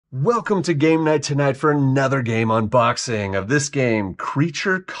Welcome to game night tonight for another game unboxing of this game,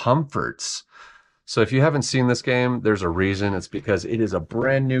 Creature Comforts. So if you haven't seen this game, there's a reason. It's because it is a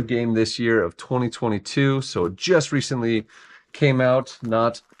brand new game this year of 2022. So it just recently came out.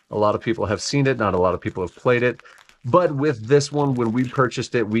 Not a lot of people have seen it. Not a lot of people have played it. But with this one, when we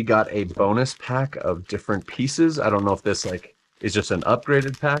purchased it, we got a bonus pack of different pieces. I don't know if this is just an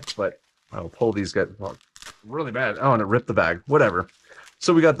upgraded pack, but I'll pull these guys. Well, really bad. Oh, and it ripped the bag. Whatever.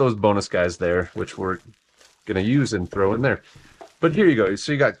 So we got those bonus guys there, which we're going to use and throw in there. But here you go.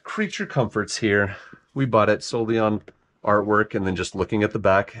 So you got Creature Comforts here. We bought it solely on artwork and then just looking at the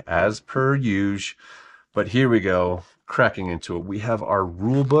back as per usual. But here we go, cracking into it. We have our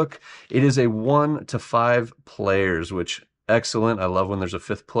rule book. It is a 1 to 5 players, which excellent. I love when there's a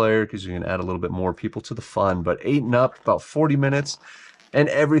 5th player because you can add a little bit more people to the fun. But 8 and up, about 40 minutes. And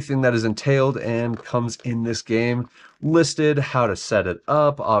everything that is entailed and comes in this game listed, how to set it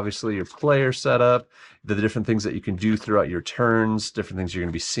up, obviously your player setup, the different things that you can do throughout your turns, different things you're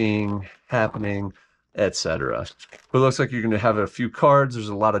going to be seeing, happening, etc. But it looks like you're going to have a few cards. There's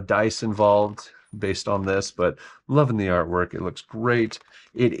a lot of dice involved based on this, but loving the artwork. It looks great.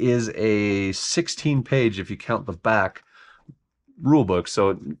 It is a 16-page, if you count the back, rule book,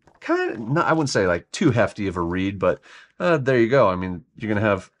 so kind of not, I wouldn't say like too hefty of a read, but there you go. I mean, you're gonna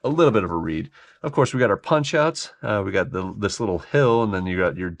have a little bit of a read. Of course, we got our punch outs. We got this little hill, and then you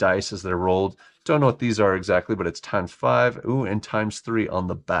got your dice as they're rolled. Don't know what these are exactly, but it's ×5. Ooh, and ×3 on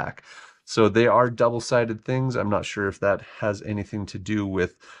the back. So they are double-sided things. I'm not sure if that has anything to do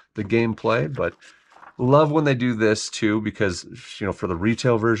with the gameplay, but love when they do this too, because for the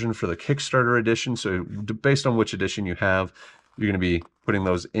retail version, for the Kickstarter edition, so based on which edition you have, you're going to be putting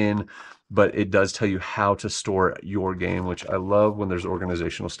those in, but it does tell you how to store your game, which I love when there's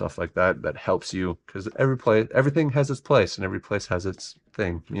organizational stuff like that that helps you, because everything has its place and every place has its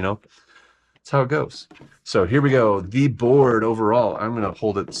thing, That's how it goes. So here we go. The board overall, I'm going to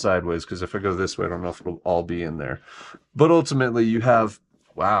hold it sideways because if I go this way, I don't know if it'll all be in there. But ultimately you have,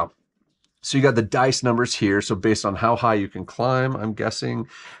 wow. So you got the dice numbers here, so based on how high you can climb, I'm guessing,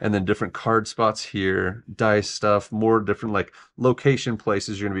 and then different card spots here, dice stuff, more different like location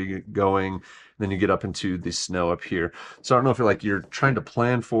places you're going to be going, and then you get up into the snow up here. So I don't know if you're trying to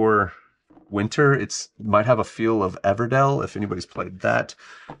plan for winter. It might have a feel of Everdell, if anybody's played that.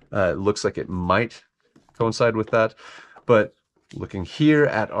 It looks like it might coincide with that, but looking here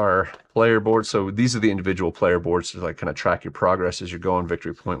at our player board, so these are the individual player boards to kind of track your progress as you're going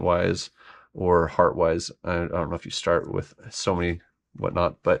victory point wise or heart wise. I don't know if you start with so many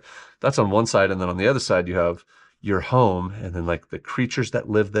whatnot, but that's on one side, and then on the other side you have your home, and then the creatures that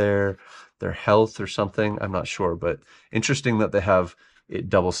live there, their health or something. I'm not sure, but interesting that they have it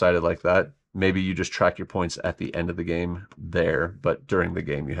double-sided like that. Maybe you just track your points at the end of the game there, but during the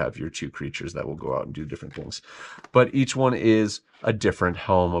game you have your 2 creatures that will go out and do different things. But each one is a different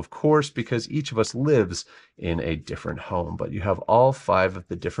home, of course, because each of us lives in a different home. But you have all 5 of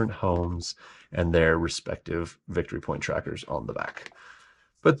the different homes and their respective victory point trackers on the back.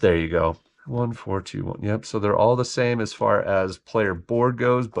 But there you go. 1, 4, 2, 1. Yep, so they're all the same as far as player board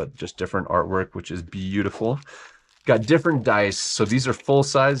goes, but just different artwork, which is beautiful. Got different dice. So these are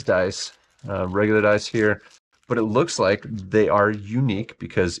full-size dice. Regular dice here, but it looks like they are unique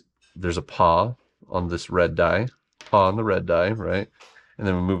because there's a paw on this red die, paw on the red die, right? And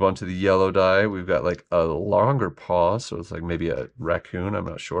then we move on to the yellow die. We've got a longer paw, so it's maybe a raccoon, I'm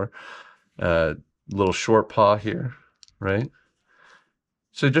not sure. Little short paw here, right?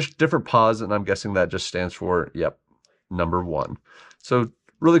 So just different paws, and I'm guessing that just stands for, yep, number 1. So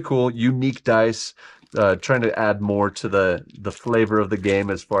really cool, unique dice, trying to add more to the flavor of the game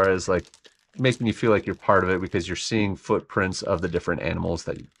as far as making you feel like you're part of it because you're seeing footprints of the different animals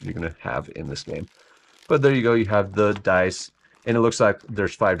that you're going to have in this game. But there you go, you have the dice, and it looks like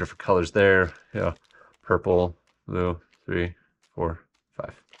there's 5 different colors there. Purple, blue, 3, 4,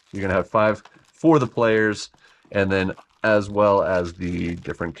 5. You're going to have 5 for the players, and then as well as the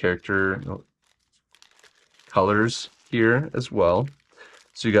different character colors here as well.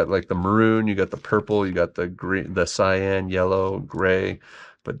 So you got the maroon, you got the purple, you got the green, the cyan, yellow, gray,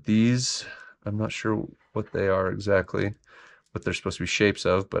 but these, I'm not sure what they are exactly, what they're supposed to be shapes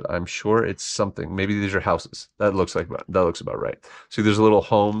of, but I'm sure it's something. Maybe these are houses. That looks about right. See, there's little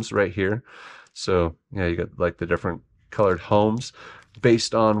homes right here. So yeah, you got the different colored homes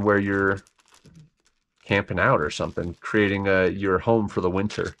based on where you're camping out or something, creating your home for the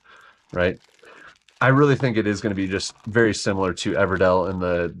winter, right? I really think it is going to be just very similar to Everdell and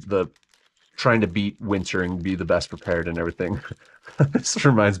the trying to beat winter and be the best prepared and everything. This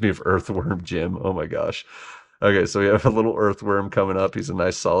reminds me of Earthworm Jim. Oh my gosh. Okay, so we have a little earthworm coming up. He's a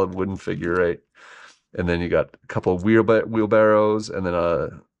nice solid wooden figure, right? And then you got a couple of wheelbarrows and then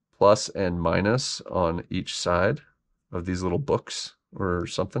a plus and minus on each side of these little books or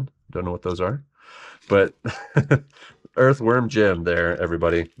something. Don't know what those are. But Earthworm Jim there,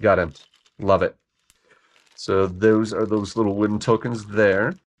 everybody. Got him. Love it. So those are those little wooden tokens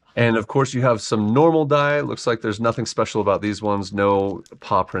there. And of course you have some normal die. Looks like there's nothing special about these ones. No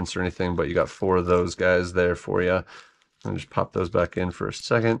paw prints or anything, but you got 4 of those guys there for you. I'll just pop those back in for a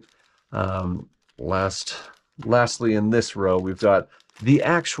second. Um, lastly in this row, we've got the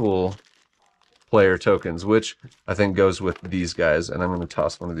actual player tokens, which I think goes with these guys. And I'm going to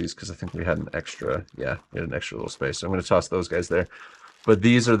toss one of these because I think we had an extra, yeah, we had an extra little space. So I'm going to toss those guys there. But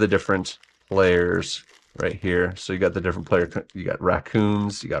these are the different players right here. So you got the different player, you got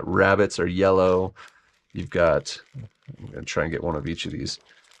raccoons, you got rabbits are yellow. You've got, I'm going to try and get one of each of these.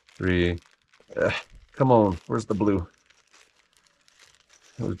 3, come on, where's the blue?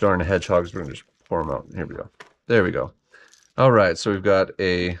 Those darn hedgehogs, we're going to just pour them out. Here we go. There we go. All right, so we've got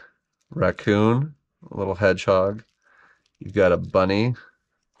a raccoon, a little hedgehog. You've got a bunny.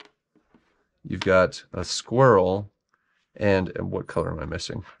 You've got a squirrel. And what color am I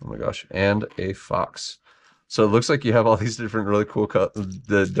missing? Oh my gosh. And a fox. So it looks like you have all these different really cool,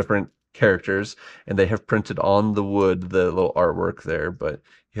 the different characters, and they have printed on the wood the little artwork there, but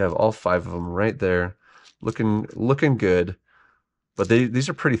you have all 5 of them right there, looking good. But these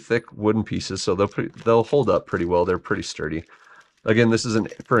are pretty thick wooden pieces, so they'll hold up pretty well. They're pretty sturdy. Again, this is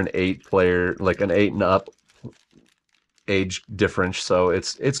for an 8 player, like an 8 and up age difference, so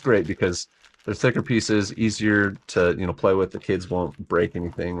it's great because they're thicker pieces, easier to play with. The kids won't break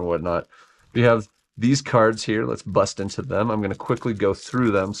anything or whatnot. We have these cards here. Let's bust into them. I'm going to quickly go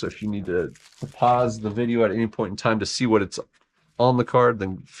through them, so if you need to pause the video at any point in time to see what it's on the card,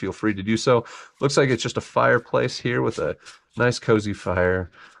 then feel free to do so. Looks like it's just a fireplace here with a nice cozy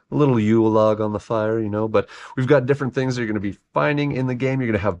fire, a little Yule log on the fire, but we've got different things that you're going to be finding in the game. You're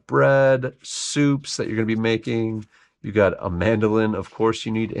going to have bread, soups that you're going to be making. You got a mandolin, of course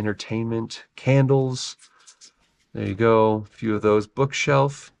you need entertainment, candles. There you go, a few of those.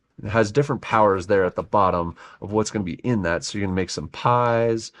 Bookshelf. It has different powers there at the bottom of what's going to be in that. So you're going to make some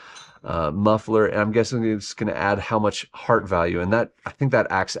pies, muffler, and I'm guessing it's going to add how much heart value, and that I think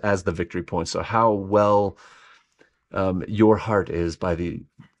that acts as the victory point. So how well your heart is by the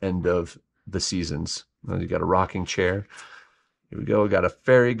end of the seasons. You got a rocking chair. Here we go. We got a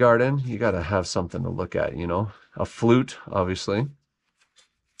fairy garden. You got to have something to look at, A flute, obviously.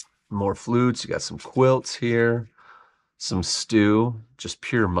 More flutes. You got some quilts here. Some stew. Just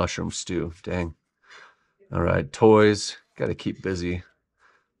pure mushroom stew. Dang. All right. Toys. Got to keep busy.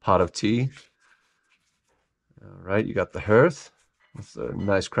 Pot of tea. All right. You got the hearth with a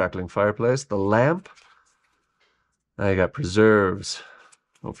nice crackling fireplace. The lamp. Now you got preserves.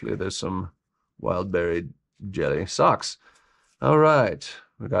 Hopefully there's some wild berry jelly. Socks. All right,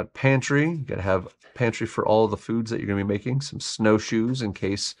 we got pantry. You gotta have pantry for all the foods that you're gonna be making. Some snowshoes in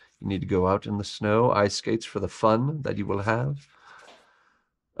case you need to go out in the snow. Ice skates for the fun that you will have.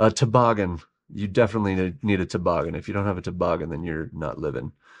 A toboggan. You definitely need a toboggan. If you don't have a toboggan, then you're not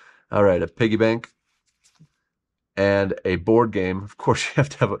living. All right, a piggy bank and a board game. Of course, you have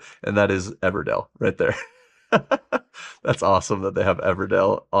to have and that is Everdell right there. That's awesome that they have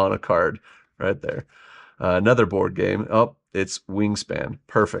Everdell on a card right there. Another board game. Oh, it's Wingspan.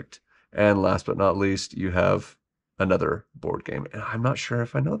 Perfect. And last but not least, you have another board game. And I'm not sure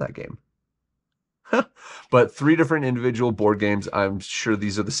if I know that game. But 3 different individual board games. I'm sure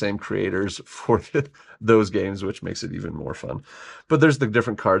these are the same creators for those games, which makes it even more fun. But there's the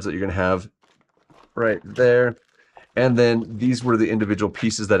different cards that you're going to have right there. And then these were the individual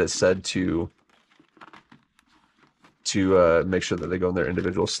pieces that it said to make sure that they go in their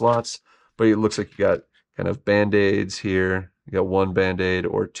individual slots. But it looks like you got kind of band-aids here. You got 1 band-aid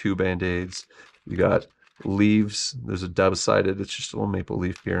or 2 band-aids. You got leaves. There's a double-sided. It's just a little maple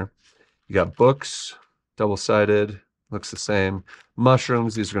leaf here. You got books, double-sided. Looks the same.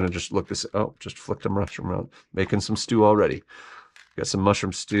 Mushrooms. These are going to just look this. Oh, just flicked a mushroom out. Making some stew already. You got some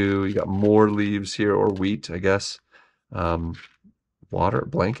mushroom stew. You got more leaves here, or wheat, I guess. Water,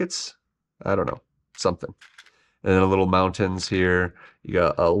 blankets. I don't know. Something. And then a little mountains here. You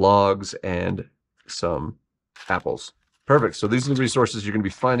got logs and some apples. Perfect. So these are the resources you're going to be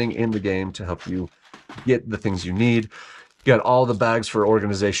finding in the game to help you get the things you need. You got all the bags for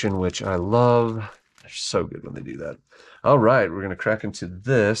organization, which I love. They're so good when they do that. All right, we're going to crack into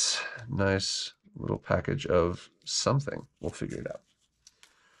this nice little package of something. We'll figure it out.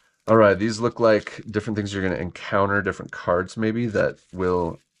 All right, these look like different things you're going to encounter, different cards maybe that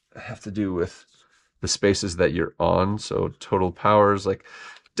will have to do with the spaces that you're on. So total powers, like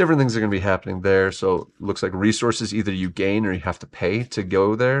different things are going to be happening there. So it looks like resources either you gain or you have to pay to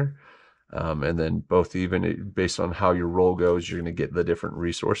go there. And then both, even based on how your roll goes, you're going to get the different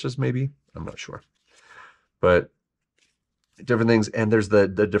resources, maybe. I'm not sure. But different things. And there's the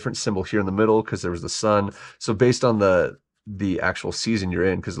different symbol here in the middle because there was the sun. So based on the actual season you're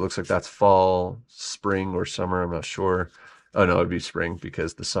in, because it looks like that's fall, spring, or summer. I'm not sure. Oh, no, it'd be spring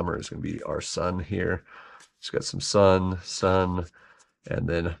because the summer is going to be our sun here. It's got some sun, and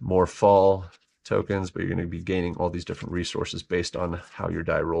then more fall tokens, but you're going to be gaining all these different resources based on how your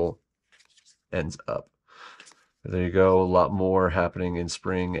die roll ends up. There you go. A lot more happening in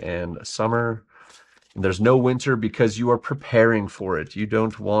spring and summer. And there's no winter because you are preparing for it. You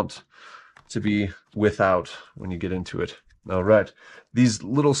don't want to be without when you get into it. All right. These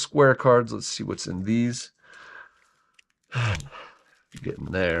little square cards, let's see what's in these. Getting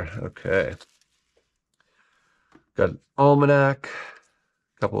there. Okay. Got an almanac,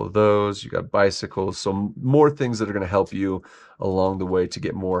 a couple of those. You got bicycles. So more things that are going to help you along the way to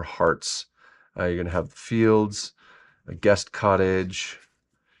get more hearts. You're going to have fields, a guest cottage.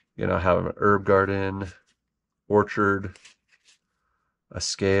 You're going to have an herb garden, orchard, a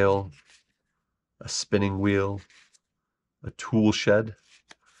scale, a spinning wheel, a tool shed,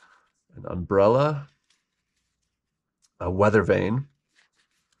 an umbrella, a weather vane,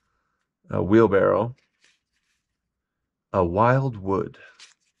 a wheelbarrow, a wild wood,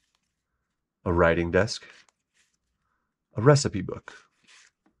 a writing desk, a recipe book,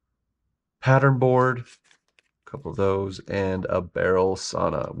 pattern board, a couple of those, and a barrel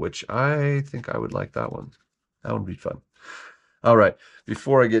sauna, which I think I would like that one. That would be fun. All right,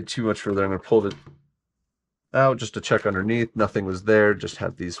 before I get too much further, I'm going to pull it out just to check underneath. Nothing was there, just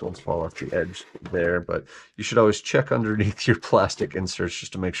had these ones fall off the edge there, but you should always check underneath your plastic inserts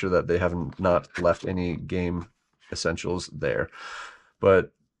just to make sure that they haven't not left any game essentials there.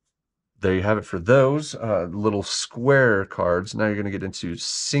 But there you have it for those little square cards. Now you're going to get into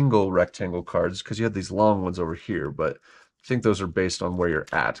single rectangle cards because you have these long ones over here, but I think those are based on where you're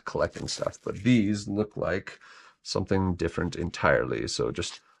at collecting stuff. But these look like something different entirely. So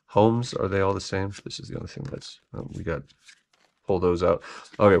just homes, are they all the same? This is the only thing that's, we got, pull those out.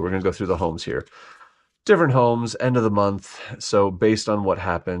 Okay, we're going to go through the homes here. Different homes, end of the month. So based on what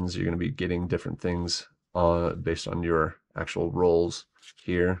happens, you're going to be getting different things based on your actual rolls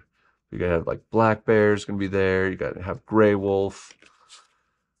here. You're going to have like black bear's going to be there. You got to have gray wolf.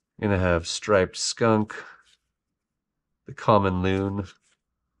 You're going to have striped skunk, the common loon,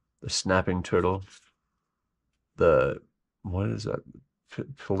 the snapping turtle, the, what is that?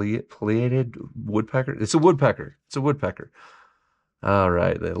 Pileated woodpecker? It's a woodpecker. It's a woodpecker. All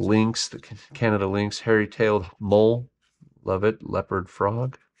right, the lynx, the Canada lynx, hairy-tailed mole. Love it. Leopard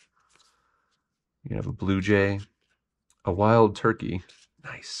frog. You have a blue jay, a wild turkey.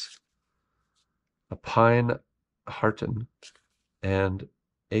 Nice. A pine marten, and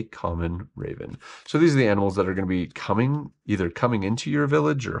a common raven. So these are the animals that are going to be either coming into your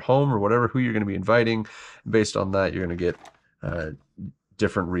village or home or whatever, who you're going to be inviting. Based on that, you're going to get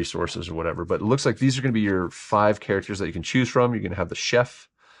different resources or whatever. But it looks like these are going to be your 5 characters that you can choose from. You're going to have the chef.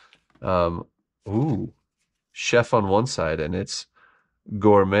 Chef on one side, and it's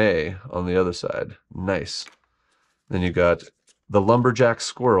gourmet on the other side. Nice. Then you got the lumberjack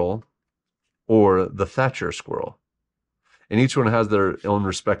squirrel or the thatcher squirrel. And each one has their own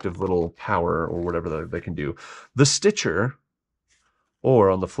respective little power or whatever they can do. The stitcher, or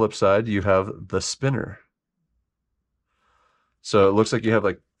on the flip side, you have the spinner. So it looks like you have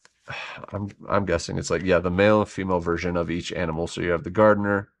like, I'm guessing it's like, yeah, the male and female version of each animal. So you have the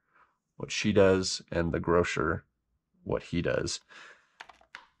gardener, what she does, and the grocer, what he does.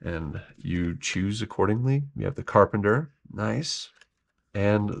 And you choose accordingly. You have the carpenter, nice,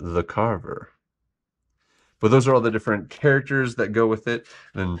 and the carver. But those are all the different characters that go with it.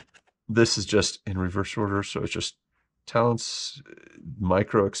 And this is just in reverse order. So it's just talents,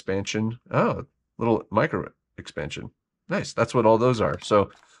 micro expansion. Oh, little micro expansion. Nice. That's what all those are. So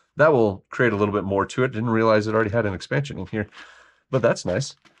that will create a little bit more to it. Didn't realize it already had an expansion in here, but that's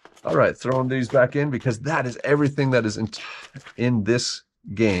nice. All right, throwing these back in because that is everything that is in this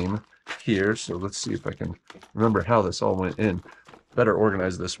game here. So let's see if I can remember how this all went in. Better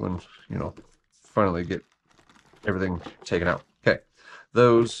organize this when, finally get everything taken out. Okay,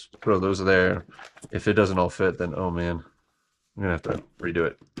 those, throw those there. If it doesn't all fit, then, oh man, I'm gonna have to redo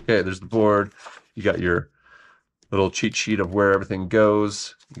it. Okay, there's the board. You got your little cheat sheet of where everything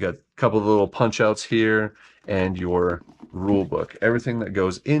goes. You got a couple of little punch outs here and your rule book. Everything that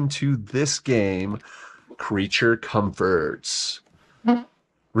goes into this game, Creature Comforts.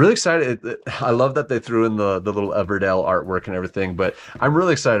 Really excited. I love that they threw in the little Everdell artwork and everything, but I'm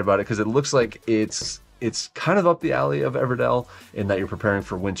really excited about it because it looks like it's kind of up the alley of Everdell in that you're preparing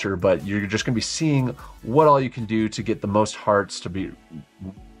for winter, but you're just going to be seeing what all you can do to get the most hearts to be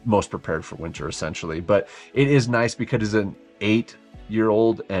most prepared for winter, essentially. But it is nice because it's an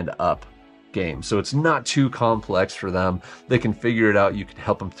 8-year-old and up game, so it's not too complex for them. They can figure it out. You can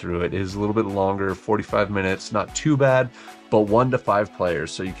help them through it. It is a little bit longer, 45 minutes, not too bad, but 1 to 5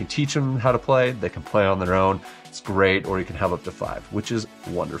 players. So you can teach them how to play. They can play on their own. It's great. Or you can have up to 5, which is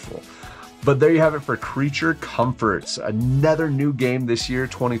wonderful. But there you have it for Creature Comforts, another new game this year,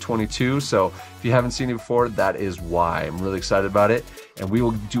 2022. So if you haven't seen it before, that is why. I'm really excited about it. And we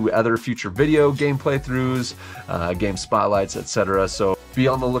will do other future video game playthroughs, game spotlights, etc. So be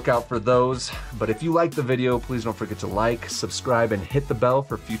on the lookout for those. But if you like the video, please don't forget to like, subscribe, and hit the bell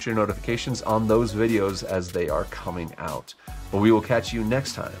for future notifications on those videos as they are coming out. But we will catch you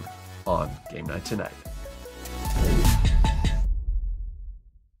next time on Game Night Tonight.